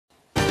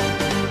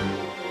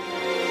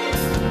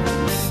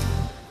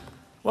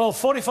Well,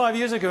 45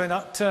 years ago in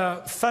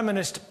that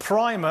feminist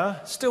primer,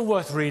 still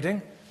worth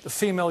reading, the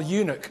female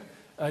eunuch,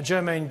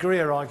 Germaine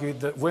Greer, argued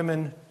that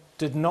women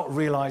did not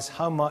realise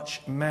how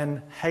much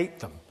men hate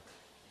them.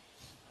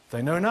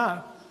 They know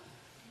now.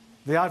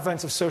 The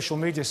advent of social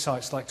media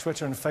sites like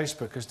Twitter and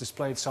Facebook has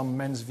displayed some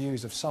men's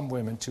views of some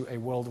women to a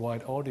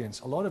worldwide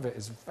audience. A lot of it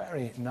is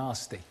very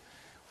nasty.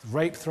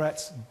 Rape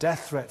threats,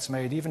 death threats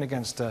made even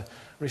against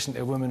recently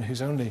a woman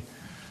whose only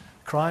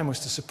crime was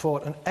to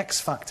support an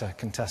X Factor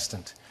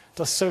contestant.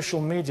 Does social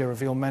media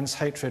reveal men's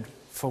hatred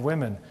for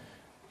women?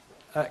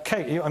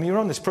 Kate, you were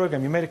on this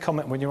programme. You made a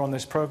comment when you were on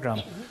this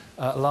programme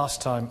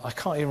last time. I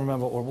can't even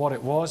remember what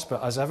it was,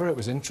 but as ever, it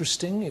was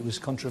interesting, it was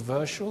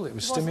controversial, it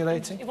was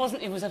stimulating. It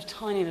wasn't. It was a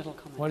tiny little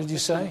comment. What did you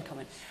say?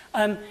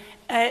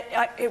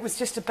 It was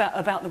just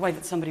about the way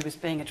that somebody was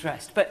being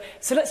addressed.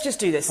 So let's just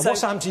do this. And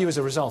what's happened to you as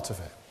a result of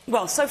it?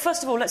 Well, so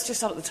first of all, let's just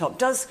start at the top.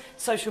 Does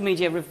social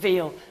media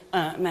reveal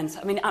men's...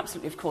 I mean,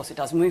 absolutely, of course it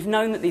does. And we've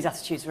known that these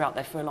attitudes are out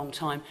there for a long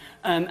time.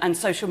 And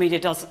social media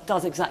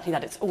does exactly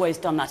that. It's always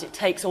done that. It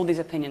takes all these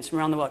opinions from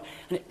around the world.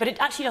 But it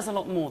actually does a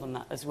lot more than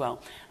that as well.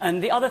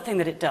 And the other thing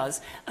that it does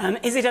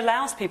is it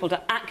allows people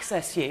to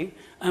access you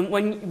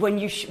when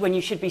you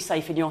should be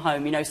safe in your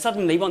home. You know,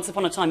 suddenly, once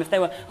upon a time, if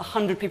there were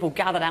 100 people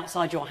gathered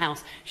outside your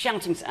house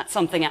shouting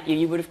something at you,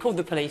 you would have called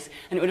the police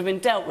and it would have been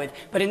dealt with.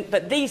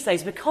 But these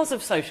days, because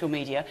of social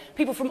media,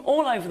 people from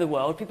all over the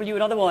world, people you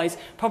would otherwise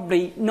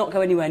probably not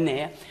go anywhere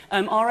near,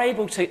 are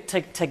able to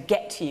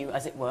get to you,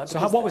 as it were. So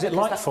what was it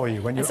like for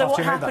you when you after you made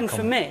that comment? So what happened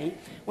for me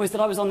was that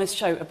I was on this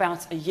show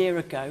about a year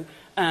ago,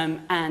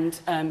 and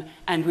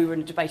we were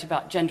in a debate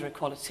about gender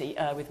equality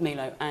with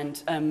Milo,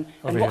 and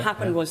what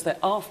happened was that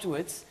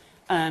afterwards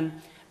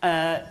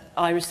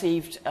I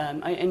received,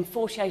 in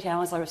 48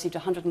 hours, I received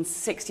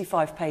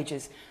 165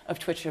 pages of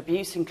Twitter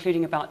abuse,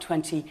 including about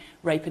 20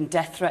 rape and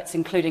death threats,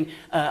 including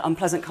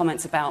unpleasant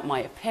comments about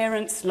my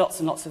appearance, lots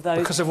and lots of those.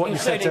 Because of what you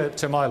said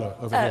to Milo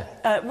over here?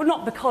 Well,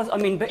 not because, I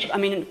mean,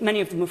 many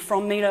of them were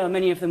from Milo, and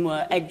many of them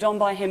were egged on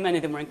by him, many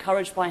of them were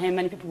encouraged by him,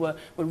 many people were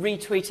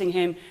retweeting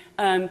him,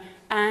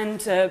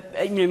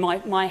 you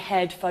know, my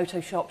head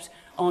photoshopped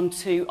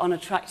onto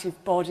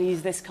unattractive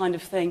bodies, this kind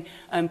of thing,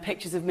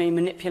 pictures of me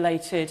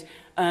manipulated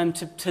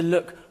to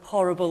look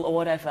horrible or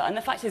whatever. And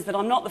the fact is that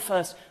I'm not the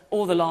first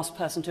or the last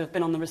person to have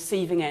been on the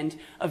receiving end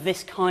of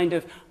this kind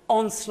of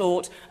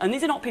onslaught. And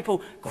these are not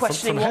people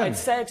questioning what I'd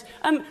said.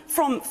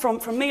 From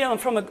Milo and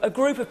from a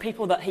group of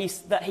people that he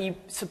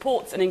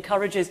supports and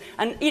encourages.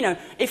 And, you know,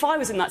 if I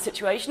was in that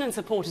situation and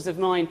supporters of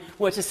mine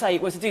were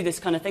to do this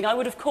kind of thing, I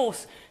would, of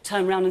course,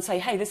 turn around and say,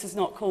 hey, this is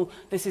not cool,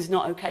 this is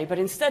not OK. But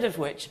instead of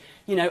which,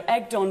 you know,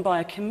 egged on by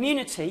a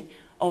community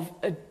of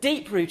a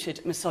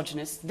deep-rooted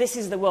misogynists, this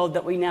is the world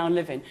that we now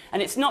live in.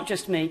 And it's not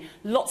just me.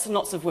 Lots and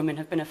lots of women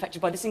have been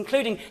affected by this,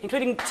 including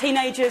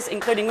teenagers,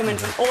 including women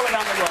from all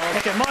around the world.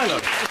 OK, Milo.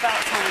 It's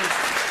about time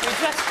we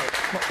addressed it.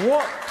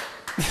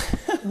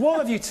 What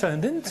have you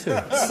turned into?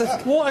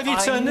 What have you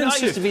turned into? I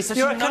used to be such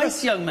a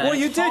nice young man. Well,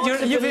 you did.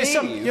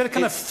 You're a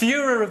kind of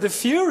Führer of the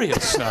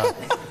furious now.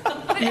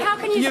 How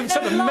can you You're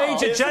sort of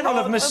major general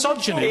of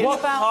misogyny.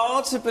 It's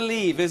hard to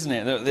believe, isn't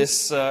it, that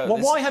this... well,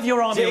 why have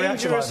your army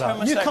reacted like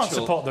that? You can't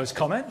support those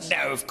comments.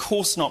 No, of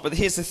course not. But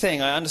here's the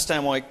thing. I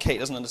understand why Kate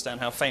doesn't understand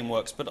how fame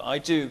works, but I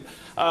do.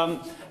 And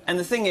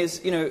the thing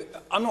is, you know,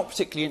 I'm not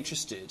particularly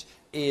interested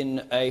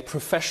in a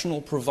professional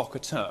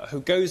provocateur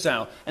who goes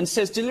out and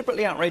says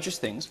deliberately outrageous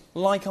things,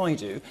 like I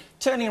do,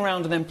 turning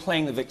around and then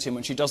playing the victim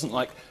when she doesn't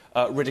like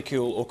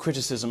ridicule or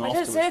criticism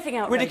afterwards. I don't say anything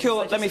outrageous. Ridicule,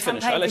 let me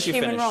finish. I'll let you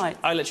finish. Right.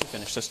 I'll let you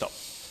finish, so stop.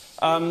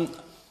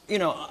 You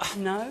know,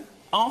 no.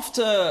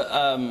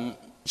 After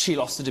she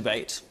lost the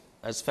debate,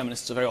 as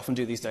feminists very often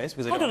do these days,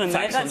 because they've got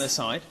facts on their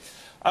side,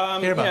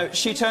 you know,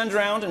 she turned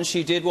around and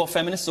she did what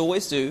feminists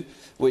always do,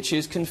 which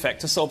is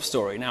confect a sob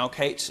story. Now,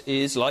 Kate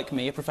is, like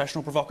me, a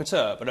professional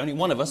provocateur, but only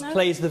one of us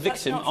plays the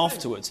victim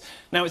afterwards.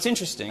 Now, it's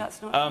interesting,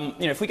 you know,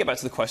 if we get back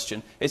to the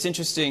question, it's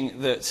interesting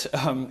that,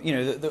 you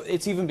know, that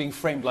it's even being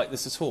framed like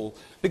this at all,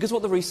 because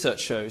what the research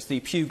shows,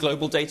 the Pew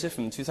Global data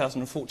from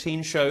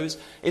 2014 shows,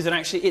 is that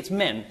actually it's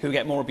men who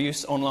get more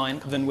abuse online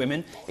than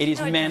women. It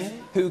is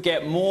men who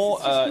get more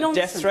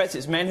death threats.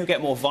 It's men who get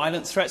more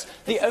violent threats.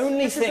 The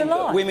only thing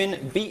that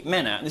women beat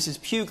men at, and this is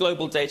Pew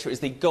Global data,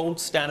 is the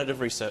gold standard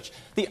of research.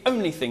 The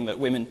only thing that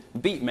women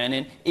beat men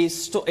in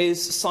is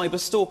cyber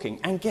stalking.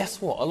 And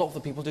guess what? A lot of the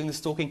people doing the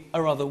stalking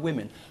are other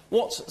women.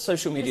 What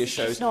social media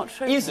shows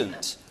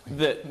isn't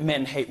that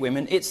men hate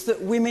women, it's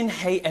that women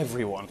hate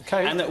everyone.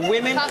 Okay. And that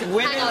women are the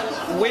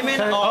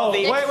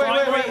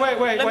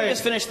primary... Let me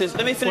just finish this.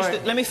 Let me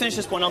finish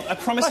this point. I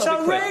promise I'll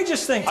be quick. That's an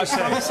outrageous thing to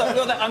say.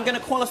 I'm going to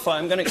qualify.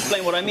 I'm going to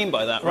explain what I mean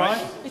by that,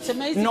 right? It's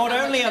amazing not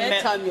how only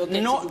much are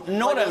men... Not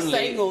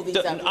only...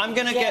 I'm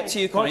going to get to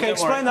you, Connie. OK,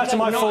 explain that to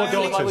my four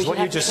daughters, what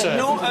you just said.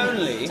 Not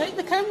only... Take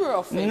the camera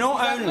off me.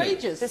 Not only...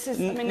 Outrageous.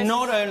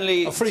 Not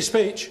only... Free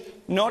speech.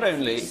 not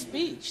only...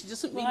 Speech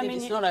doesn't mean that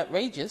it's not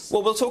outrageous.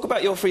 Well, we'll talk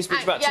about your free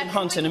speech about Tim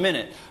Hunt in a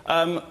minute.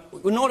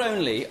 Not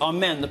only are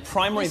men the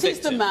primary victims...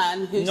 This is the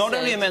man who Not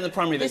only are men the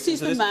primary victims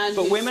this is the man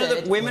but who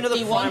women are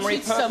the primary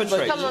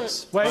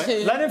perpetrators.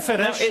 Wait, let him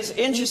finish. Now, it's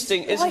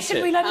interesting, isn't it? Why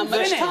should we let him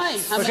finish?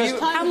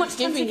 How much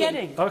time are you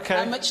giving him? Okay.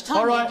 How much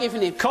time are you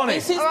giving him? Connie.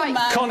 This is the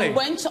man who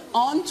went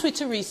on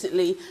Twitter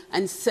recently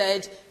and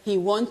said he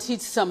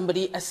wanted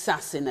somebody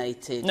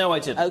assassinated. No, I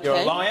didn't. Okay. You're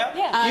a liar.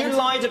 Yeah. You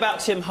lied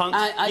about Tim Hunt.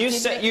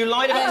 You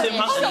lied about Tim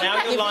Hunt, and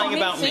now you're lying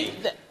about me.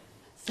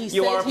 He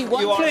said he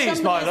wanted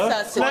Please, Milo,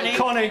 let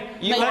Connie.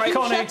 Let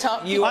Connie. Shut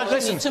up.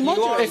 Listen,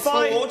 you are a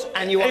fraud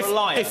and you are a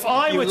liar. If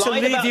I were to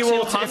leave you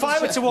all, if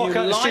I were to walk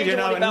out of the studio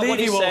now and leave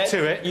you all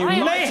to it,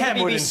 mayhem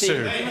would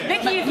ensue.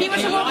 Vicky, if you were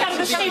to walk out of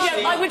the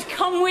studio, I would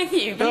come with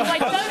you, because I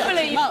don't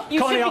believe you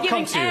should be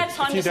giving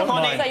airtime to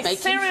someone who's a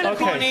serial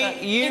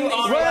Connie, you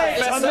are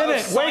Wait a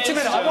minute. Wait a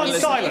minute. I want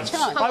silence.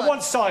 I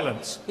want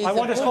silence. I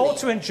want us all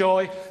to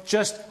enjoy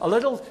just a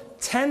little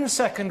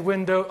 10-second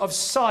window of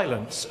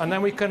silence, and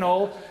then we can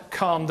all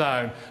calm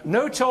down.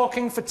 No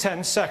talking for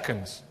 10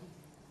 seconds.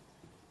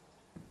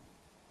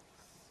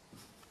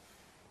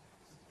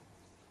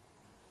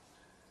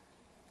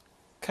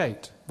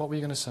 Kate, what were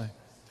you going to say?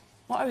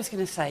 What I was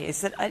going to say is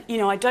that, I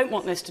don't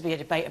want this to be a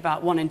debate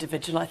about one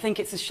individual. I think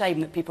it's a shame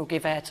that people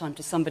give airtime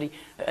to somebody,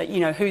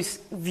 whose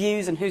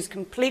views and whose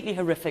completely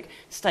horrific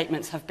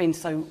statements have been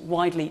so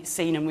widely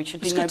seen, and we should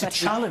be no better. It's good to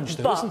challenge,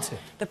 though, isn't it?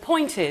 The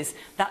point is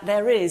that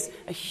there is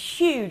a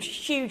huge,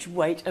 huge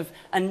weight of,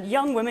 and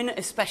young women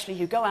especially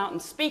who go out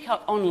and speak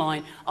up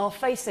online are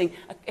facing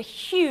a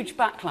huge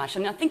backlash,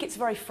 and I think it's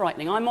very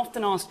frightening. I'm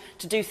often asked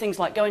to do things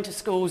like go into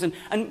schools,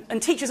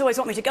 and teachers always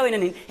want me to go in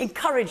and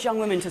encourage young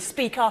women to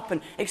speak up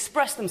and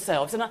express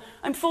themselves, and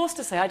I'm forced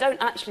to say I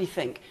don't actually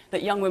think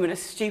that young women are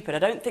stupid. I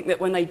don't think that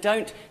when they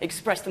don't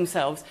express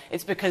themselves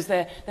it's because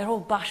they're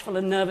all bashful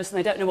and nervous and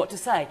they don't know what to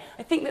say.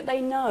 I think that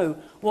they know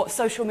what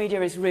social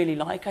media is really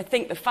like. I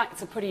think the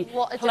facts are pretty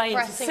plain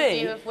to see.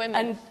 View of women.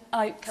 And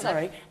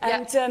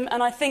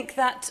I think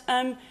that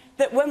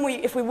that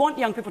if we want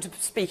young people to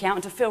speak out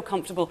and to feel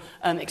comfortable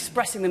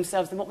expressing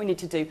themselves, then what we need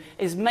to do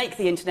is make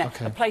the internet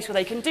a place where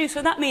they can do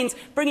so. That means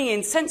bringing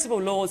in sensible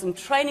laws and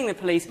training the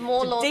police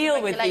to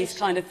deal with these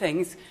kind of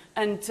things.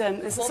 And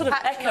there's a sort of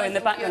echo in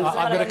the background.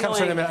 I'm going to come to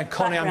you in a minute, and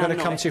Connie, I'm going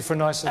to come to you for a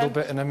nice little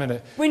bit in a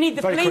minute. We need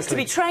the police to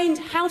be trained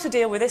how to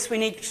deal with this. We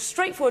need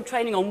straightforward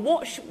training on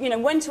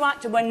when to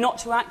act and when not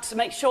to act, to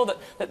make sure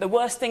that the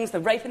worst things, the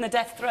rape and the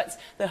death threats,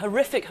 the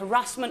horrific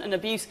harassment and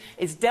abuse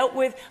is dealt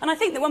with. And I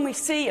think that when we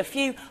see a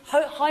few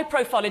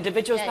high-profile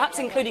individuals, perhaps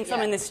including some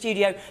in this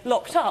studio,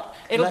 locked up,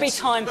 it'll be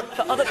time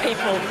for other people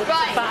to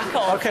back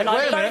off. Okay, and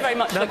I very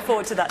much look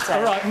forward to that day.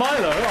 All right,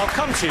 Milo, I'll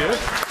come to you.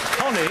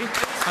 Connie,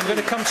 I'm going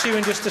to come to you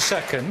in just a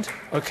second,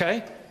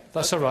 OK?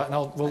 That's all right,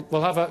 and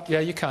we'll have a... Yeah,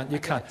 you can.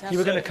 You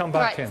were going to come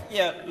back in.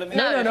 Yeah, let me...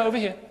 No, over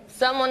here.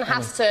 Someone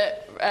has to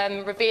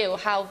reveal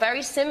how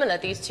very similar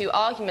these two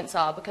arguments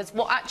are, because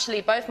what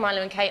actually both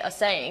Milo and Kate are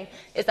saying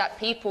is that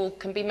people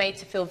can be made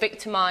to feel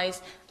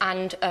victimised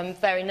and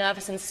very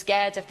nervous and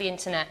scared of the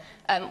internet,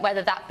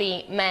 whether that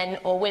be men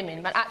or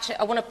women. But actually,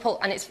 I want to pull,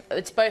 and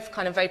it's both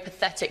kind of very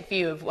pathetic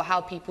view of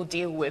how people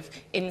deal with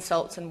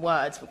insults and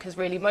words, because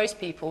really most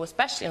people,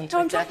 especially on Twitter,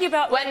 I'm talking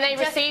about when they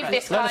receive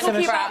this kind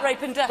of crap,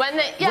 rape and death.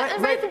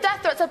 Rape and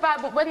death threats are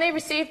bad, but when they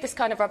receive this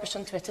kind of rubbish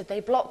on Twitter,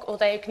 they block or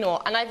they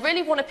ignore. And I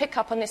really want to pick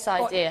up on this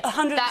idea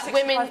that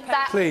women,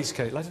 please,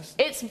 Kate, let us.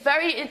 It's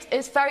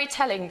very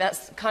telling.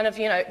 That's kind of,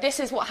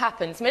 this is what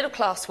happens.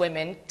 Middle-class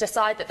women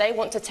decide that they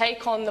want to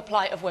take on the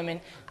plight of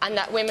women, and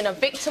that women are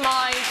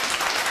victimised.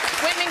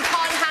 Women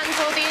can't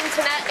handle the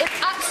internet.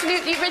 It's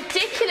absolutely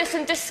ridiculous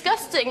and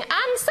disgusting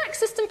and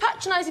sexist and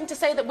patronising to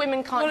say that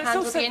women can't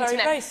handle the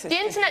internet. The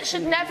internet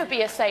should never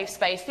be a safe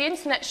space. The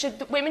internet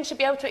women should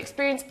be able to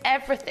experience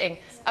everything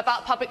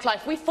about public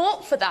life. We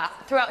fought for that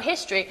throughout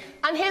history,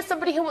 and here's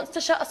somebody who wants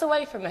to shut us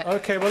away from it.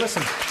 OK, well,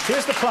 listen,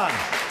 here's the plan.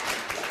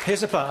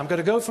 Here's the plan. I'm going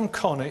to go from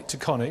Connie to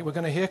Connie. We're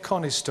going to hear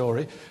Connie's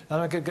story,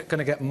 and I'm going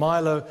to get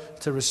Milo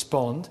to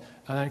respond,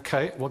 and then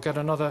Kate, we'll get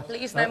another...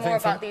 Please, no more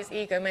about these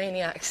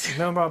egomaniacs.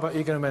 No more about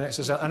egomaniacs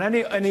as well. And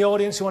any in the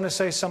audience who want to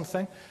say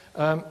something?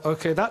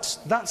 OK,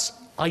 that's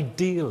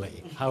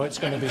ideally how it's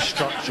going to be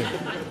structured.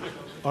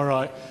 All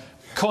right.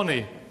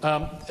 Connie,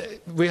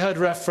 we heard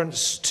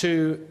reference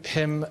to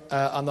him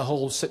and the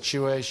whole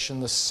situation,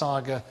 the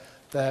saga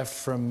there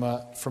from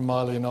Milo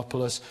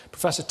Yiannopoulos.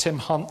 Professor Tim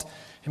Hunt,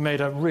 he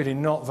made a really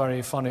not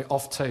very funny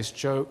off-taste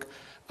joke,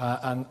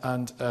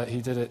 and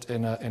he did it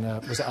in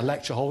a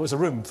lecture hall? It was a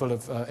room full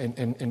of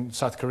in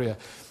South Korea.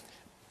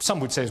 Some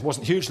would say it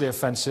wasn't hugely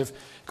offensive,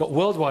 got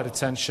worldwide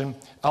attention.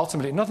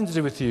 Ultimately, nothing to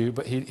do with you,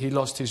 but he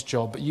lost his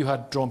job. But you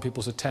had drawn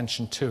people's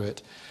attention to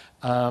it.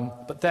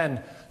 But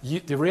then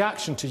the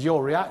reaction to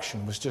your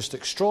reaction was just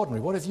extraordinary.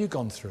 What have you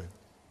gone through?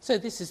 So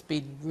this has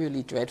been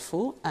really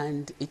dreadful,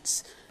 and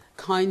it's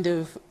kind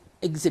of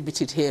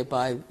exhibited here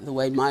by the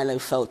way Milo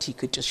felt he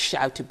could just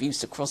shout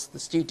abuse across the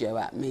studio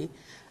at me.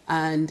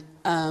 And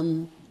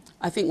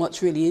I think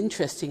what's really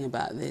interesting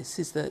about this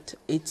is that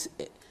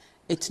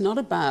it's not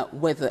about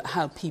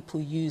how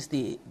people use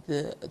the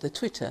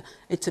Twitter.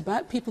 It's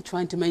about people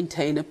trying to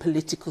maintain a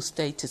political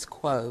status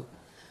quo.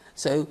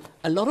 So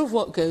a lot of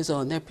what goes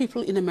on, there are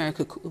people in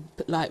America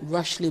like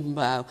Rush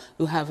Limbaugh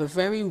who have a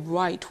very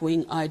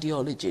right-wing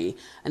ideology,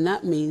 and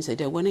that means they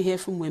don't want to hear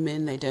from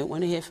women, they don't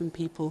want to hear from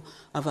people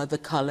of other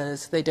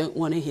colours, they don't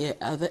want to hear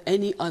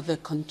any other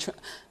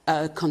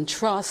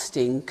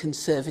contrasting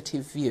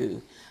conservative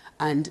view.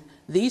 And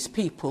these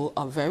people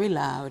are very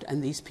loud,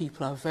 and these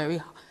people are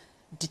very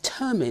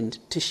determined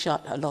to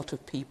shut a lot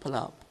of people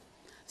up.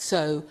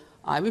 So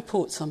I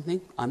report something,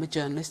 I'm a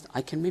journalist,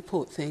 I can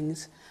report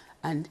things,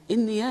 and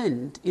in the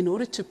end, in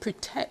order to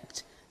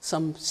protect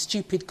some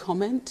stupid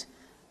comment,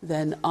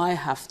 then I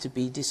have to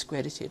be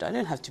discredited. I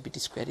don't have to be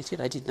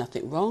discredited. I did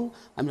nothing wrong.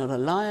 I'm not a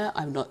liar.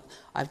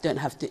 I don't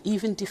have to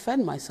even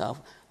defend myself.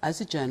 As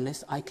a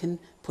journalist, I can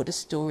put a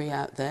story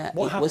out there.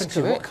 What happened to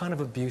you? What kind of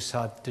abuse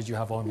did you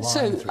have online?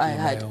 So through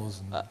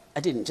emails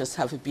I didn't just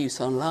have abuse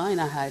online.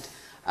 I had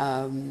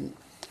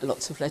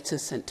lots of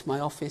letters sent to my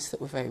office that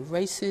were very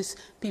racist.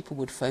 People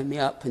would phone me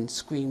up and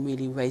scream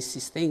really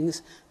racist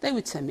things. They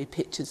would send me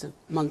pictures of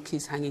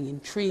monkeys hanging in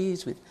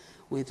trees with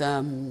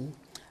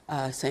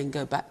saying,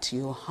 go back to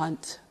your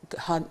hut,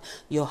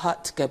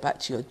 go back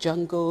to your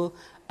jungle,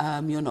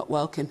 you're not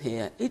welcome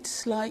here.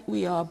 It's like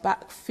we are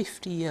back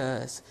 50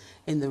 years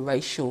in the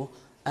racial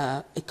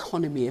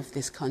economy of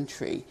this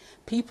country.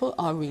 People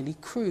are really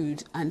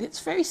crude, and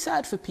it's very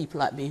sad for people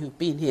like me who've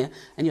been here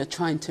and you're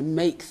trying to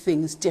make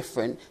things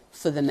different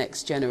for the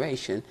next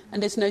generation.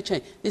 And there's no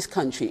change. This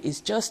country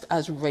is just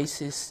as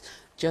racist,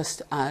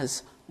 just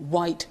as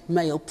white,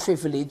 male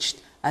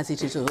privileged as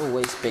it has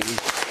always been.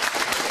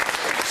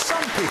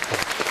 Some people.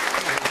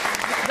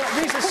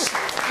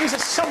 These are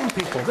some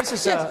people.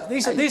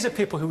 These are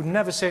people who would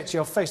never say it to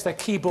your face. They're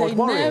keyboard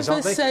warriors,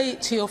 aren't they? They never say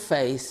it to your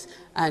face,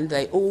 and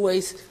they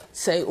always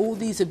say all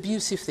these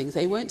abusive things.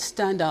 They won't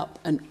stand up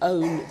and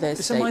own their statements.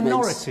 It's a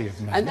minority of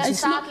men. And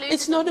it's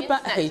not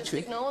about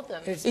hatred.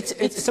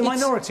 It's a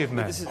minority of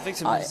men. This is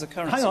victimized as a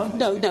currency. Hang on.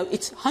 No,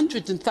 it's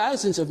hundreds and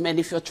thousands of men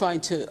if you're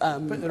trying to...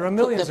 but there are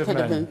millions of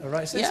men,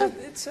 right? Yeah.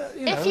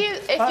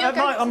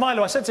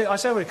 Milo, I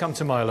said we'd come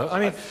to Milo. I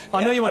mean,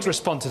 I know you want to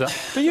respond to that,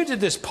 but you did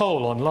this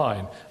poll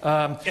online.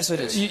 Yes, I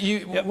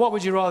did. What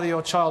would you rather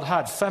your child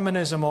had,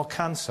 feminism or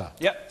cancer?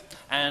 Yep.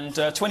 And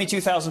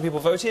 22,000 people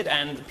voted,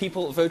 and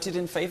people voted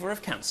in favour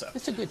of cancer.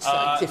 That's a good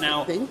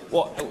scientific thing.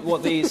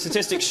 What the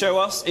statistics show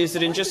us is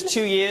that in just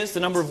 2 years, the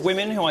number of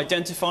women who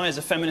identify as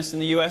a feminist in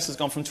the US has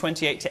gone from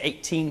 28 to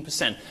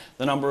 18%.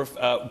 The number of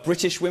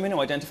British women who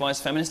identify as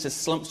feminists has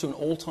slumped to an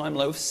all-time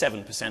low of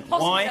 7%.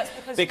 Why?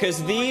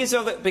 Because these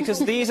are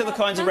the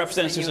kinds of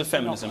representatives of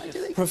feminism.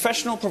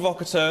 Professional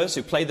provocateurs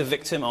who play the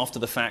victim after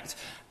the fact,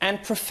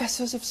 and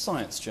professors of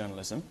science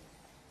journalism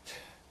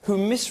who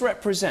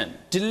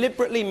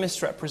deliberately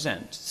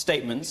misrepresent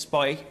statements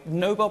by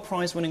Nobel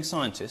Prize-winning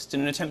scientists in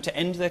an attempt to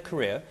end their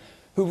career,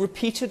 who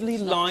repeatedly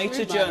lie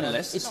to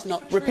journalists,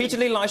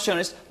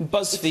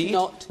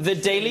 BuzzFeed, The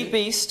Daily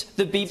Beast,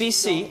 the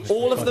BBC,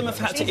 all of them have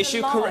had to issue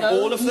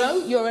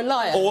you're a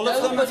liar. All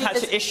of them have had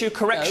to issue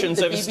corrections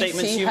over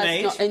statements you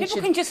made.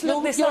 People can just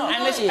look this up.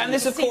 And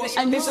this, of course,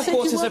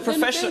 is a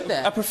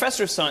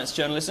professor of science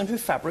journalism who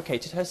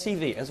fabricated her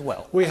CV as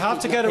well. We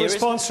have to get a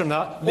response from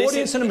that.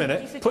 Audience in a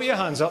minute, put your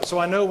hands up so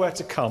I know where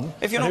to come.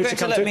 If you're not going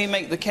to let me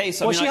make the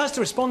case... Well, she has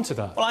to respond to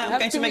that. Well, I'm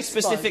going to make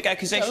specific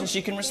accusations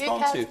she can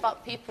respond to.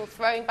 About people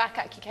throwing back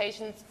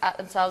accusations at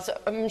themselves.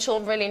 I'm sure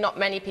really not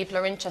many people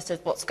are interested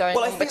in what's going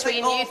on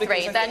between you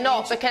three. They're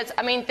not, because,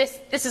 I mean,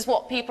 this is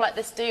what people like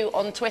this do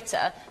on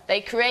Twitter.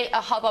 They create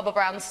a hubbub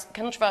around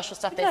controversial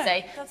stuff. They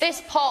say,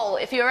 this poll,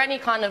 if you're any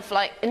kind of,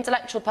 like,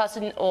 intellectual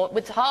person or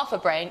with half a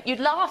brain, you'd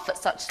laugh at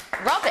such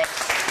rubbish.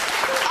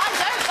 I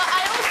don't, but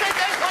I also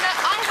don't want to...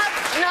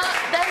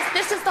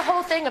 this is the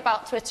whole thing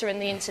about Twitter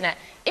and the internet.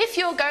 If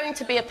you're going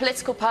to be a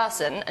political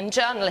person, and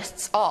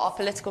journalists are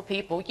political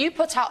people, you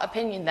put out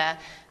opinion there.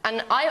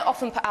 And I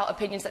often put out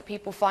opinions that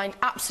people find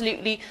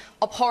absolutely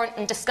abhorrent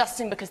and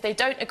disgusting because they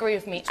don't agree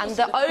with me. And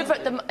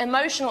the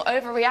emotional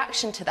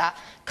overreaction to that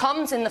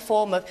comes in the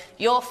form of,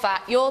 you're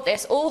fat, you're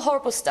this, all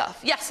horrible stuff.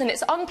 Yes, and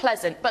it's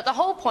unpleasant, but the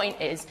whole point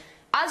is,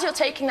 as you're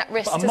taking that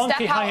risk to step out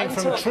into... A monkey hanging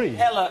from a tree?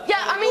 Ella, yeah,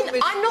 I mean,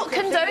 I'm not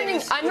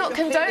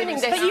condoning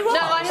this. But you are.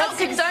 No, I'm not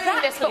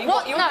condoning this, but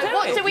what do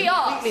we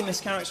ask?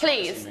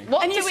 Please,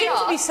 what do we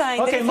ask? To be saying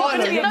OK,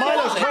 Milo,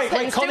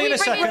 wait, Connie in a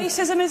second.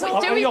 Racism is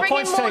do we bring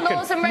in more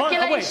laws and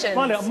regulations?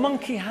 Milo, a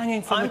monkey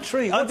hanging from a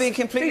tree. I'm being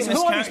completely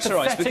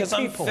mischaracterised because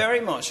I'm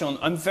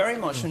very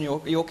much on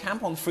your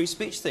camp on the free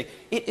speech thing.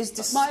 It is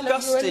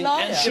disgusting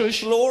and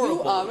deplorable.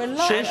 You are a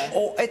liar.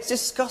 It's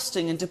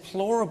disgusting and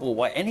deplorable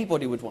why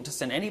anybody would want to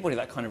send anybody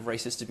that kind of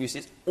racist abuse.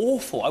 It's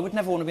awful. I would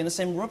never want to be in the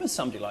same room as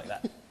somebody like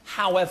that.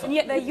 However... And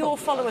yet they're your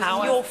followers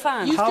and your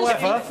fans. You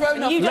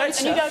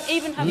don't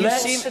even have...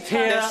 Let's hear the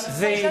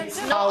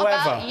It's not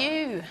about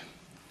you.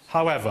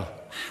 However...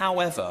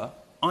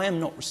 I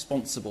am not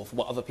responsible for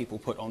what other people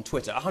put on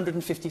Twitter.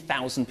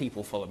 150,000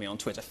 people follow me on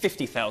Twitter,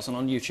 50,000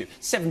 on YouTube,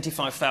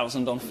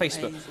 75,000 on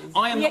Facebook. Amazing.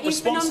 I am not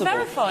responsible,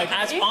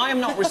 I am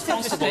not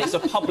responsible as a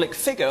public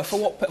figure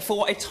for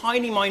what a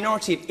tiny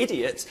minority of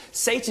idiots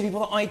say to people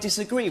that I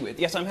disagree with.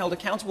 Yet I'm held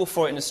accountable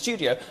for it in a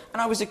studio, and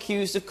I was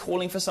accused of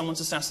calling for someone's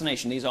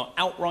assassination. These are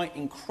outright,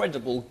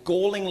 incredible,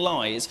 galling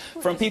lies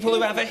from people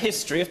who have a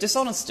history of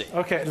dishonesty.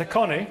 OK,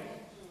 Connie.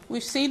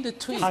 We've seen the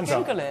tweet. Hands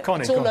up.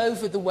 Connie, it's all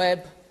over the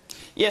web.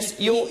 Yes,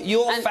 your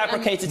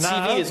fabricated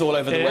TV is all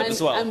over the web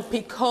as well. And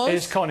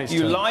because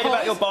you lied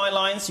about your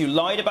bylines, you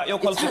lied about your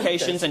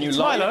qualifications, and you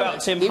lied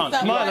about Tim Hunt.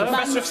 Milo,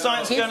 Professor of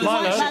Science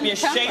Journalism, should be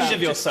ashamed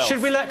of yourself.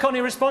 Should we let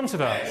Connie respond to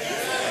that?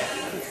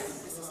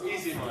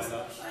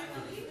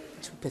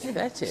 It's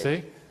pathetic.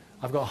 See?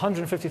 I've got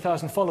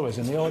 150,000 followers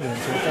in the audience.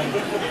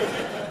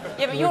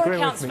 Yeah, but your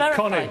account's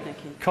verified,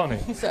 Connie.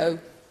 So,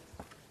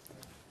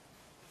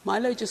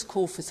 Milo just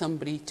called for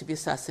somebody to be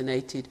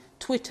assassinated.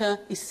 Twitter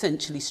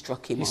essentially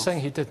struck him off. He's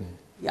saying he didn't.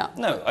 Yeah.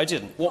 No, I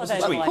didn't. What was the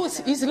tweet? Of course,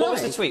 he's lying. What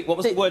was the tweet? What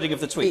was the wording of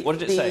the tweet? What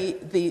did it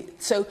say?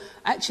 So,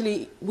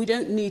 actually, we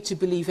don't need to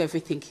believe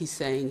everything he's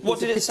saying. What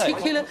did it say?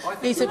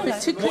 He's a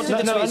particular... What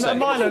did the tweet say?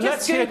 Milo,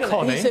 let's hear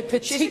Connie. He's a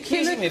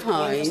particular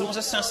kind... Someone's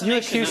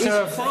assassination. It's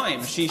a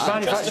crime. She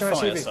should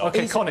justify herself.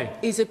 OK, Connie.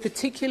 He's a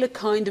particular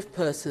kind of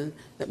person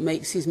that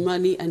makes his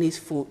money and his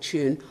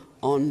fortune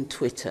on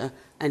Twitter,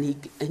 and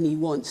he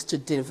wants to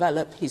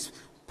develop his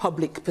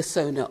public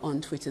persona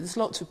on Twitter. There's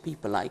lots of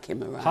people like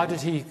him around. How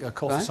did he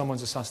call for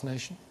someone's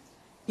assassination?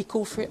 He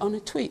called for it on a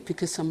tweet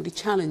because somebody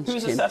challenged him.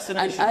 Whose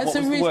assassination? And what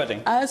was the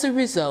wording? As a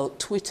result,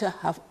 Twitter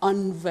have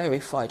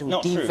unverified or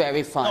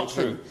de-verified him. Not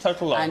true.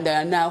 Total lie.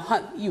 And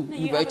now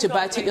you wrote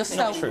about it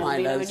yourself,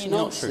 Milo. It's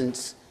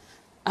nonsense.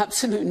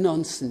 Absolute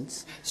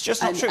nonsense. It's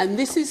just not true. And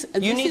this is...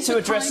 You need to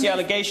address the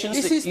allegations.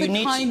 This is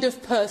the kind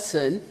of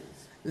person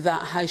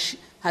that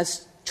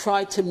has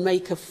tried to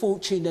make a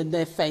fortune and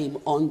their fame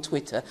on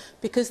Twitter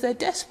because they're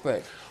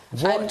desperate.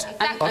 What?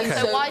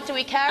 So why do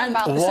we care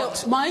about this?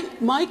 So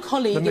my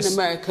colleague in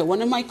America,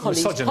 one of my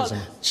colleagues,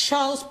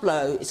 Charles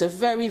Blow, is a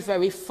very,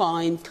 very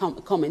fine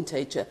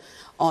commentator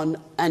and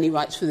he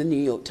writes for the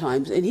New York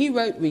Times, and he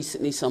wrote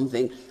recently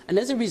something, and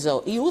as a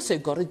result, he also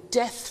got a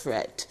death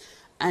threat.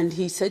 And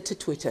he said to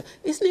Twitter,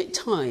 isn't it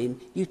time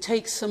you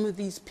take some of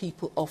these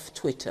people off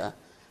Twitter?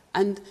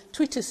 And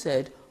Twitter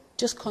said,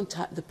 just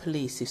contact the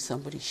police if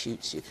somebody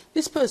shoots you.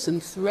 This person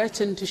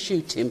threatened to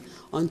shoot him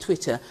on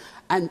Twitter.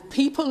 And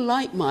people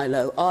like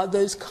Milo are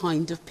those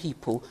kind of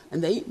people,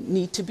 and they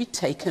need to be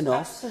taken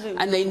off.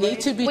 And they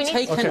need to be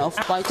taken off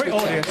by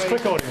Twitter.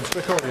 Quick audience.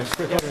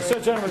 Sir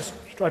Journalist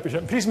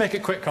Striper, please make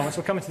it quick comments.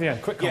 We're coming to the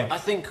end. Quick comments. Yeah, I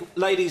think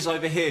ladies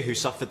over here who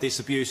suffered this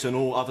abuse and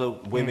all other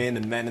women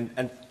and men,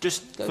 and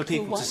just for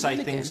people to say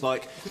things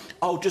like,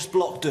 oh, just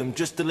block them,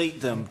 just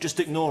delete them, just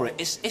ignore it.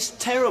 It's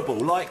terrible.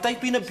 Like, they've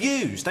been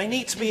abused. They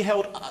need to be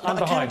held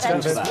accountable for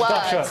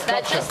that.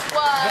 They're just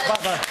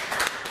words.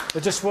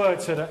 They're just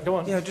words. Go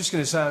on. Yeah, I'm just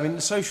going to say, I mean,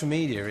 social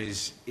media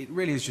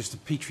really is just a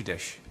petri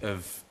dish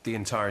of the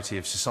entirety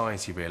of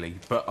society, really.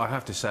 But I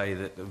have to say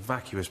that a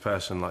vacuous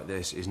person like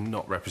this is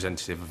not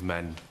representative of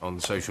men on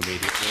social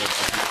media.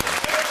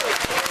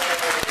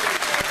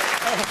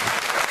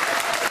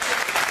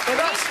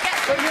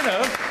 But, you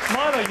know,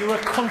 Milo, you're a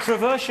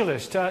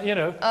controversialist, you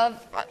know.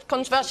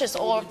 Controversialist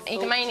or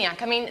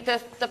egomaniac. I mean,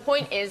 the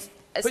point is...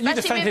 But you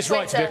defend his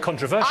right to be a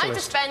controversialist. I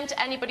defend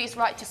anybody's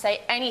right to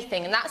say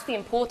anything, and that's the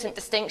important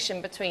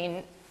distinction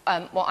between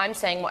what I'm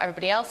saying, what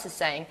everybody else is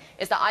saying,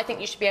 is that I think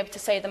you should be able to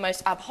say the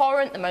most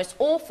abhorrent, the most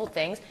awful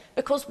things,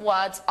 because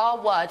words are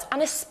words,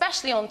 and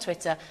especially on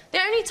Twitter. The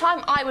only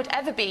time I would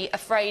ever be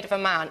afraid of a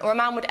man, or a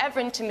man would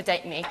ever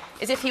intimidate me,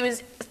 is if he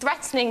was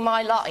threatening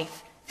my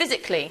life.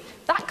 Physically.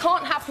 That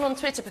can't happen on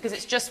Twitter because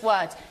it's just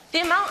words. The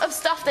amount of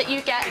stuff that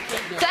you get,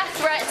 death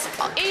threats,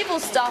 evil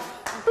stuff,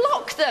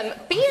 block them.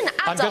 Be an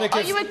adult.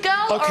 Are you a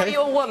girl or are you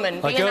a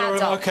woman? Be an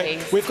adult,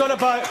 please.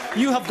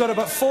 You have got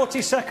about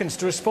 40 seconds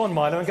to respond,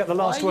 Milo, and get the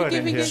last word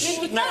in here. This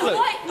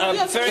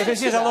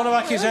is a lot of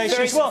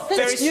accusations.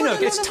 You know,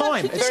 it's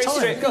time.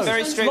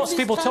 Very straightforward. Lots of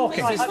people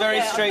talking. It's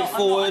very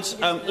straightforward.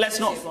 Let's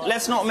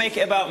not make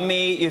it about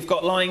me. You've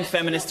got lying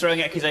feminists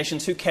throwing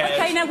accusations. Who cares?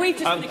 OK, now we've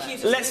just been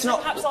accused of... Let's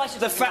not...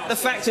 The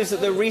fact is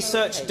that the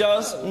research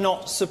does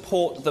not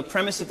support the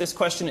premise of this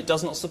question. It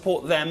does not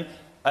support them.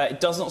 It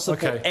does not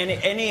support any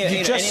of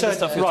the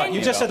stuff you're talking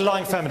You just said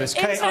lying feminists.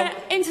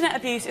 Internet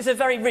abuse is a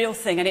very real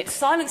thing, and it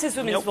silences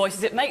women's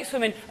voices. It makes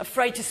women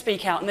afraid to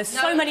speak out, and there's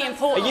so many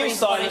important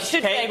reasons why they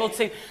should be able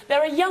to. There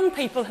are young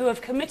people who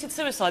have committed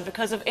suicide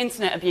because of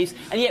internet abuse,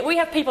 and yet we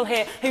have people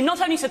here who not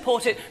only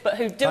support it, but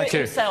who do it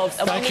themselves.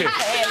 And Thank you.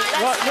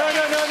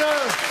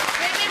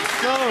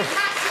 No.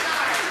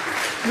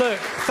 Look,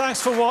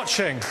 thanks for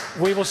watching.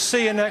 We will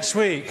see you next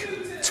week.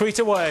 Tweet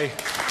away.